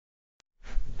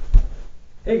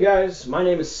Hey guys, my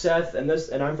name is Seth, and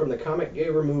I'm from the Comic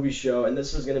Gamer Movie Show, and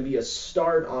this is going to be a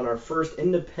start on our first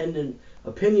independent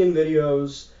opinion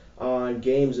videos on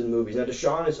games and movies. Now,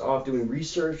 Deshaun is off doing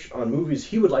research on movies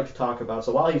he would like to talk about,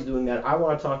 so while he's doing that, I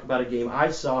want to talk about a game I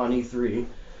saw on E3.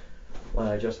 While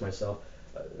I adjust myself,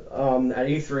 at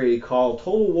E3 called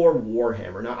Total War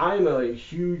Warhammer. Now, I'm a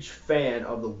huge fan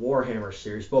of the Warhammer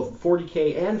series, both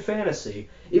 40K and fantasy.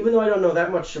 Even though I don't know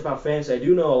that much about fantasy, I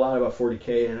do know a lot about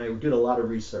 40K, and I did a lot of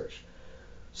research.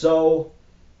 So,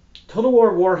 Total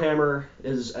War Warhammer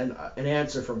is an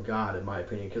answer from God, in my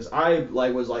opinion, because I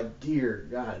was like, dear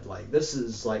God, like this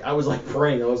is like I was like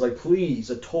praying. I was like, please,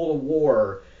 a Total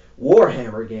War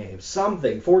Warhammer game,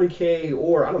 something 40K,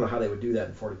 or I don't know how they would do that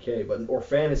in 40K, but or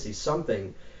fantasy,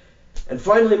 something. And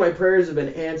finally, my prayers have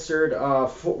been answered.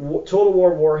 Total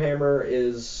War Warhammer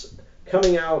is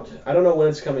coming out. I don't know when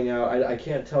it's coming out. I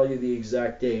can't tell you the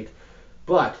exact date,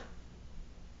 but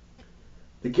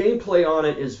the gameplay on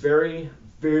it is very,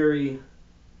 very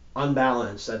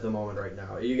unbalanced at the moment right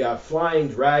now. You got flying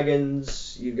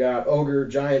dragons, you got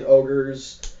giant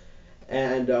ogres,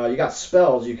 and you got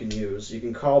spells you can use. You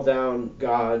can call down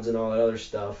gods and all that other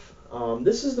stuff.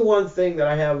 This is the one thing that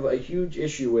I have a huge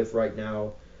issue with right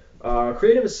now.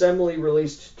 Creative Assembly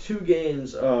released two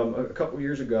games a couple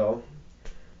years ago.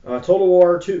 Total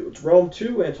War 2, Rome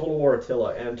 2, and Total War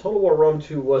Attila. And Total War Rome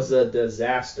 2 was a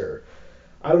disaster.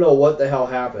 I don't know what the hell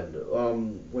happened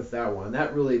with that one.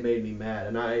 That really made me mad.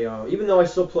 And even though I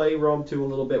still play Rome 2 a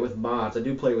little bit with mods, I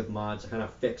do play with mods to kind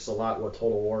of fix a lot what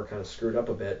Total War kind of screwed up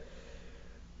a bit.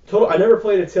 I never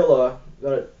played Attila,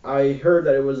 but I heard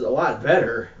that it was a lot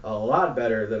better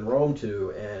than Rome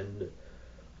 2, and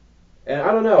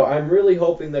I don't know. I'm really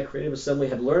hoping that Creative Assembly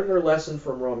had learned their lesson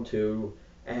from Rome 2,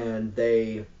 and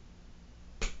they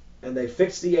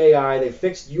fixed the AI, they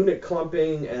fixed unit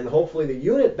clumping, and hopefully the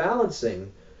unit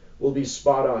balancing will be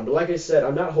spot on. But like I said,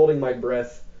 I'm not holding my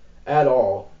breath at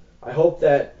all. I hope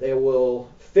that they will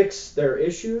fix their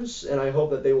issues, and I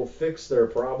hope that they will fix their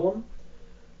problem.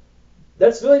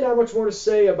 That's really not much more to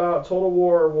say about Total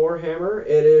War Warhammer.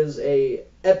 It is a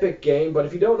epic game, but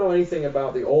if you don't know anything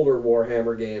about the older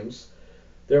Warhammer games,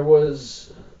 there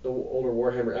was the older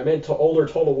Warhammer. I meant older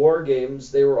Total War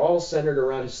games. They were all centered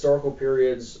around historical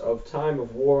periods of time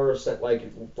of war, set like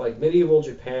medieval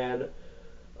Japan,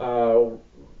 uh,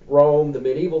 Rome, the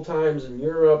medieval times in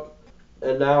Europe,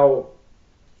 and now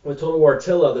with Total War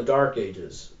Attila, the Dark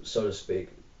Ages, so to speak.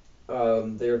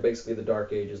 They are basically the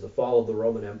Dark Ages, the fall of the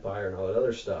Roman Empire, and all that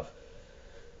other stuff.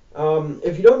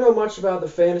 If you don't know much about the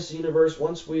fantasy universe,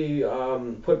 once we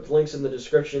put links in the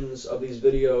descriptions of these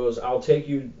videos, I'll take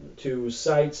you to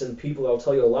sites and people that'll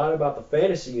tell you a lot about the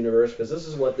fantasy universe, because this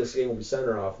is what this game will be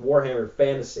centered off, Warhammer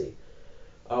Fantasy.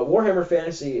 Warhammer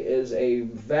Fantasy is a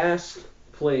vast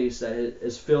place that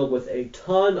is filled with a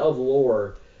ton of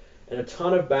lore and a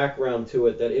ton of background to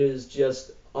it that is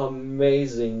just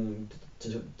amazing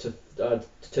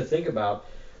to think about.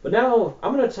 But now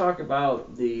I'm going to talk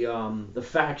about the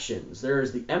factions. There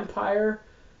is the Empire,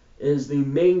 is the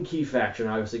main key faction,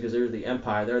 obviously, because they're the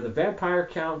Empire. There are the Vampire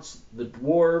Counts, the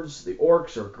Dwarves, the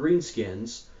Orcs or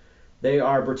Greenskins. They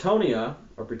are Britannia,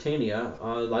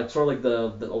 like sort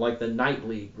of like the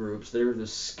knightly groups. They're the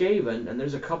Skaven, and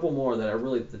there's a couple more that I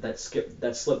really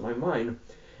that slipped my mind.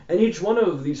 And each one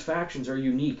of these factions are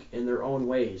unique in their own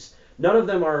ways. None of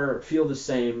them feel the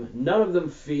same. None of them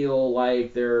feel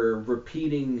like they're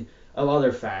repeating of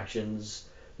other factions.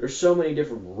 There's so many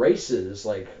different races,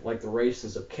 like the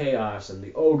races of chaos and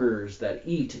the ogres that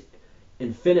eat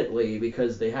infinitely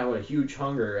because they have a huge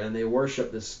hunger and they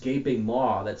worship this gaping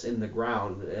maw that's in the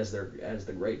ground as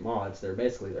the great maw. It's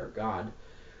basically their god.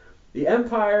 The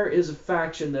Empire is a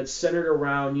faction that's centered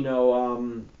around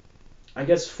I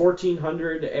guess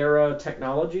 1400 era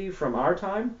technology from our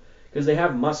time, because they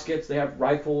have muskets, they have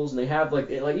rifles, and they have like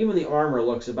even the armor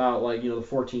looks about like the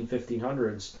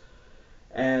 1500s.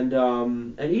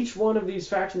 And each one of these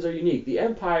factions are unique. The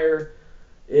Empire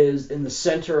is in the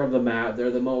center of the map. They're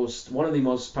one of the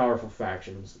most powerful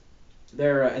factions.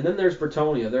 And then there's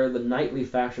Bretonnia. They're the knightly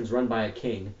factions run by a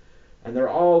king, and they're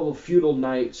all feudal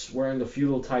knights wearing the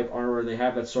feudal type armor, and they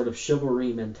have that sort of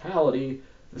chivalry mentality.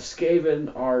 The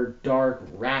Skaven are dark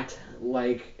rat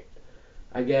like,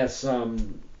 I guess,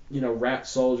 rat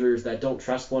soldiers that don't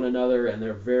trust one another, and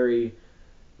they're very,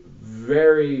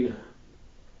 very,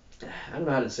 I don't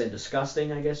know how to say,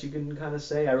 disgusting, I guess you can kind of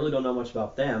say. I really don't know much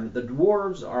about them. The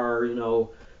dwarves are,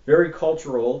 very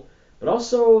cultural, but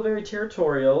also very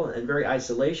territorial and very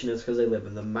isolationist because they live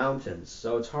in the mountains.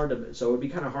 So it would be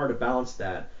kind of hard to balance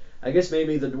that. I guess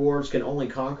maybe the dwarves can only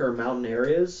conquer mountain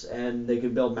areas and they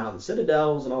can build mountain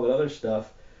citadels and all that other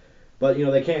stuff. But, you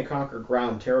know, they can't conquer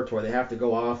ground territory. They have to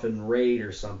go off and raid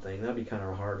or something. That'd be kind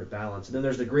of hard to balance. And then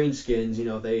there's the greenskins. You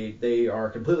know, they are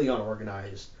completely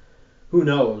unorganized. Who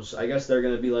knows? I guess they're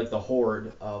going to be like the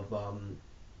horde of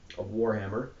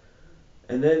Warhammer.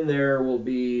 And then there will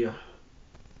be,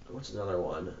 what's another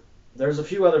one? There's a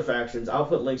few other factions. I'll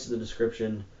put links in the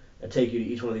description and take you to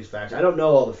each one of these factions. I don't know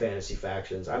all the fantasy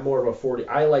factions. I'm more of a 40.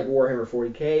 I like Warhammer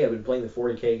 40k. I've been playing the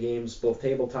 40k games, both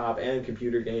tabletop and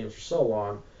computer games, for so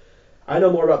long. I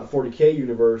know more about the 40k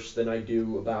universe than I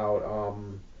do about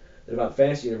the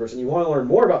fantasy universe. And you want to learn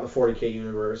more about the 40k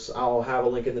universe, I'll have a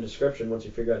link in the description once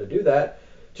you figure out how to do that,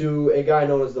 to a guy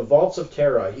known as the Vaults of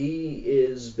Terra. He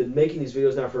has been making these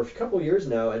videos now for a couple of years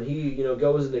now, and he, you know,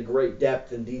 goes into great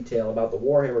depth and detail about the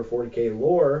Warhammer 40k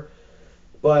lore.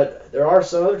 But there are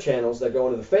some other channels that go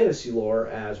into the fantasy lore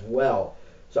as well.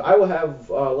 So I will have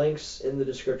links in the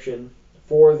description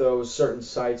for those certain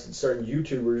sites and certain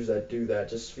YouTubers that do that,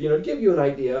 just, you know, to give you an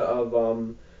idea of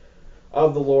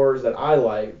the lores that I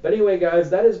like. But anyway, guys,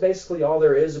 that is basically all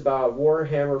there is about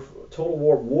Warhammer Total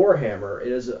War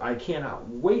Warhammer. I cannot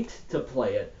wait to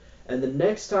play it. And the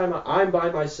next time I'm by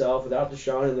myself without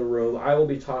Deshaun in the room, I will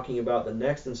be talking about the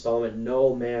next installment,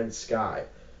 No Man's Sky.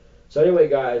 So anyway,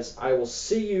 guys, I will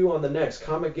see you on the next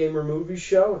Comic Gamer Movie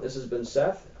Show. This has been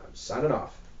Seth. I'm signing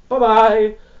off.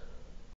 Bye-bye.